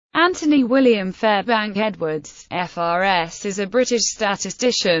Anthony William Fairbank Edwards, FRS, is a British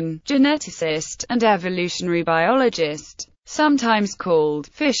statistician, geneticist, and evolutionary biologist, sometimes called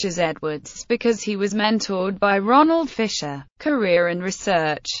Fisher's Edwards because he was mentored by Ronald Fisher. Career and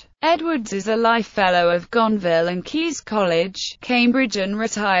research. Edwards is a Life Fellow of Gonville and Caius College, Cambridge, and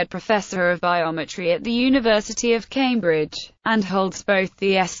retired Professor of Biometry at the University of Cambridge, and holds both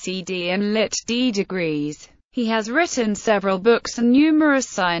the SCD and Lit.D degrees. He has written several books and numerous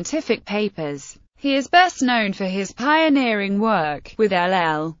scientific papers. He is best known for his pioneering work, with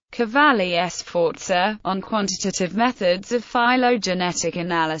L.L. Cavalli Sforza, on quantitative methods of phylogenetic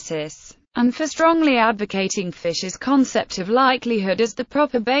analysis, and for strongly advocating Fisher's concept of likelihood as the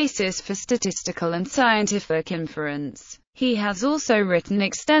proper basis for statistical and scientific inference. He has also written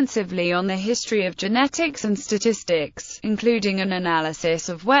extensively on the history of genetics and statistics, including an analysis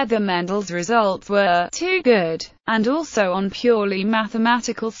of whether Mendel's results were too good, and also on purely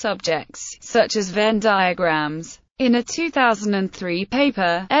mathematical subjects, such as Venn diagrams. In a 2003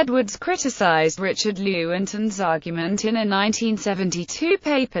 paper, Edwards criticized Richard Lewontin's argument in a 1972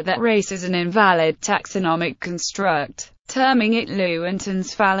 paper that race is an invalid taxonomic construct, terming it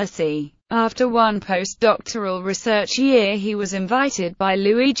Lewontin's fallacy. After one postdoctoral research year, he was invited by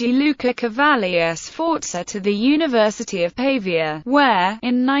Luigi Luca Cavalli Sforza to the University of Pavia, where,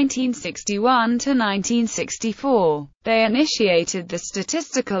 in 1961 to 1964, they initiated the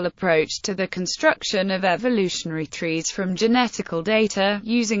statistical approach to the construction of evolutionary trees from genetical data,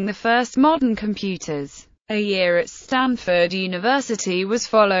 using the first modern computers. A year at Stanford University was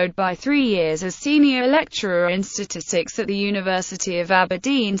followed by 3 years as senior lecturer in statistics at the University of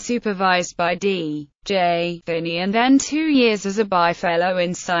Aberdeen, supervised by D.J. Finney, and then 2 years as a Bifellow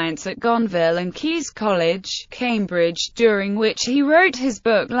in Science at Gonville and Caius College, Cambridge, during which he wrote his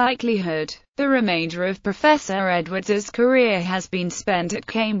book Likelihood. The remainder of Professor Edwards's career has been spent at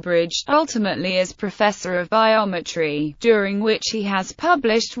Cambridge, ultimately as Professor of Biometry, during which he has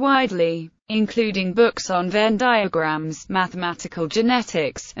published widely, including books on Venn diagrams, mathematical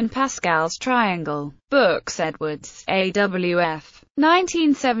genetics, and Pascal's triangle. Books. Edwards, A.W.F.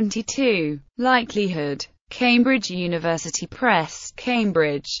 1972. Likelihood. Cambridge University Press,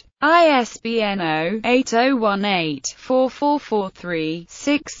 Cambridge. ISBN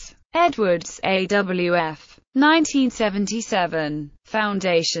 0-8018-4443-6. Edwards, A.W.F. 1977.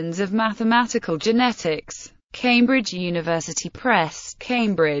 Foundations of Mathematical Genetics. Cambridge University Press,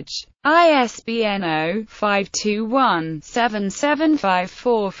 Cambridge. ISBN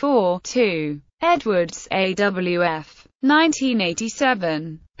 0-521-77544-2. Edwards, A.W.F.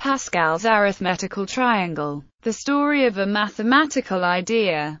 1987. Pascal's Arithmetical Triangle. The Story of a Mathematical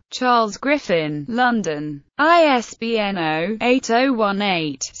Idea. Charles Griffin, London. ISBN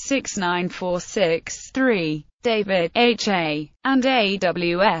 0-8018-6946-3. David, H.A., and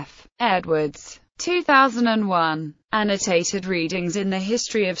A.W.F. Edwards. 2001. Annotated Readings in the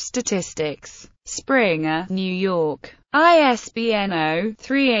History of Statistics. Springer, New York. ISBN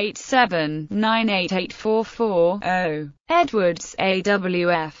 0-387-98844-0. Edwards,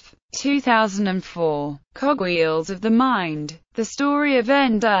 A.W.F. 2004. Cogwheels of the Mind. The Story of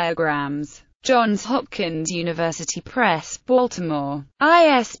Venn Diagrams. Johns Hopkins University Press, Baltimore.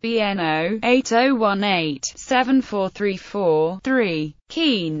 ISBN 0-8018-7434-3.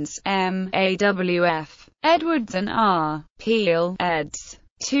 Keynes, M. A.W.F. Edwards and R. Peel, eds.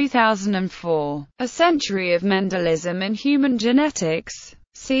 2004. A Century of Mendelism in Human Genetics.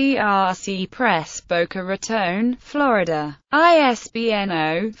 CRC Press, Boca Raton, Florida. ISBN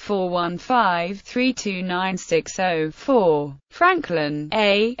 0-415-32960-4. Franklin,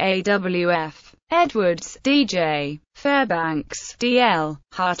 A. A.W.F. Edwards, D.J. Fairbanks, D.L.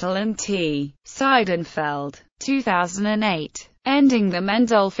 Hartle and T. Seidenfeld. 2008. Ending the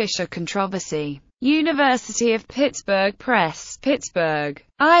Mendel-Fisher Controversy. University of Pittsburgh Press, Pittsburgh.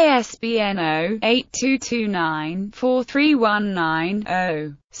 ISBN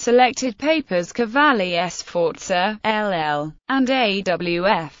 0-8229-4319-0. Selected papers. Cavalli Sforza, L.L., and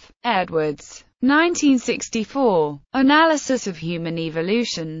A.W.F. Edwards. 1964. Analysis of Human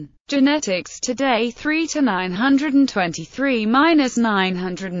Evolution. Genetics Today 3 to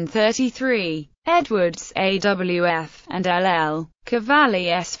 923-933. Edwards, A.W.F., and L.L.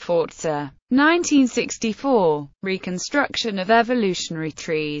 Cavalli Sforza. 1964. Reconstruction of Evolutionary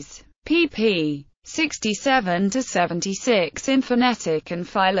Trees. pp. 67-76 in Phonetic and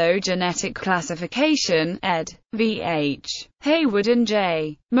Phylogenetic Classification, ed. V.H. Hayward and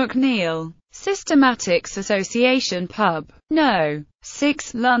J. McNeill. Systematics Association Pub. No.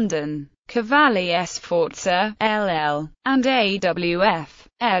 6, London. Cavalli Sforza, L.L., and A.W.F.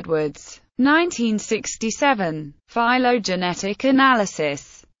 Edwards. 1967. Phylogenetic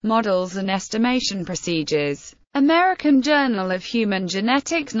Analysis. Models and estimation procedures. American Journal of Human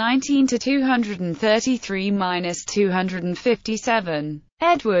Genetics 19-233-257.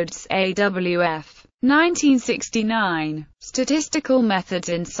 Edwards, A.W.F. 1969. Statistical Methods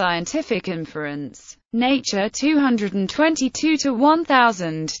in Scientific Inference. Nature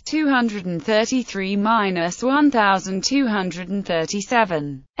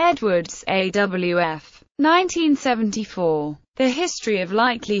 222-1233-1237. Edwards, A.W.F. 1974. The History of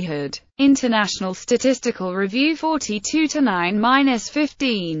Likelihood. International Statistical Review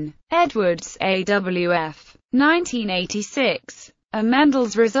 42-9-15. Edwards, A.W.F. 1986. Are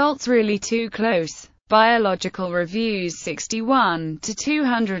Mendel's results really too close? Biological Reviews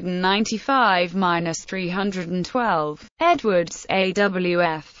 61-295-312. Edwards,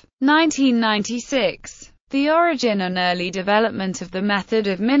 A.W.F. 1996. The Origin and Early Development of the Method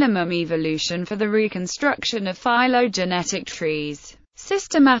of Minimum Evolution for the Reconstruction of Phylogenetic Trees.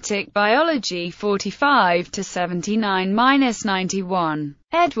 Systematic Biology 45-79-91.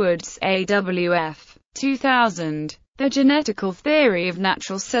 Edwards, A.W.F. 2000. The Genetical Theory of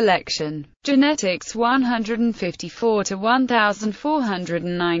Natural Selection. Genetics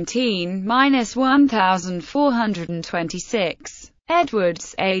 154-1419-1426.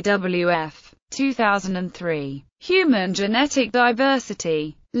 Edwards, A.W.F. 2003. Human Genetic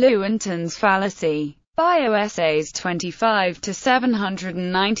Diversity. Lewontin's Fallacy. Bioessays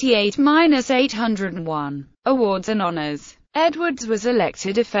 25-798-801. Awards and Honors. Edwards was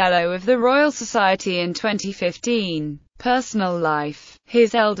elected a Fellow of the Royal Society in 2015. Personal life.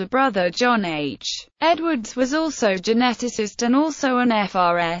 His elder brother John H. Edwards was also geneticist and also an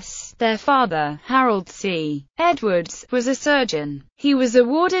FRS. Their father, Harold C. Edwards, was a surgeon. He was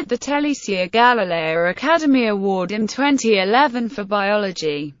awarded the Telesur Galileo Academy Award in 2011 for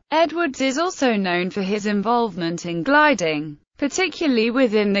biology. Edwards is also known for his involvement in gliding, particularly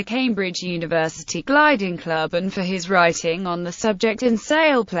within the Cambridge University Gliding Club, and for his writing on the subject in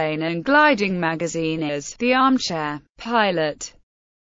Sailplane and Gliding magazine as The Armchair Pilot.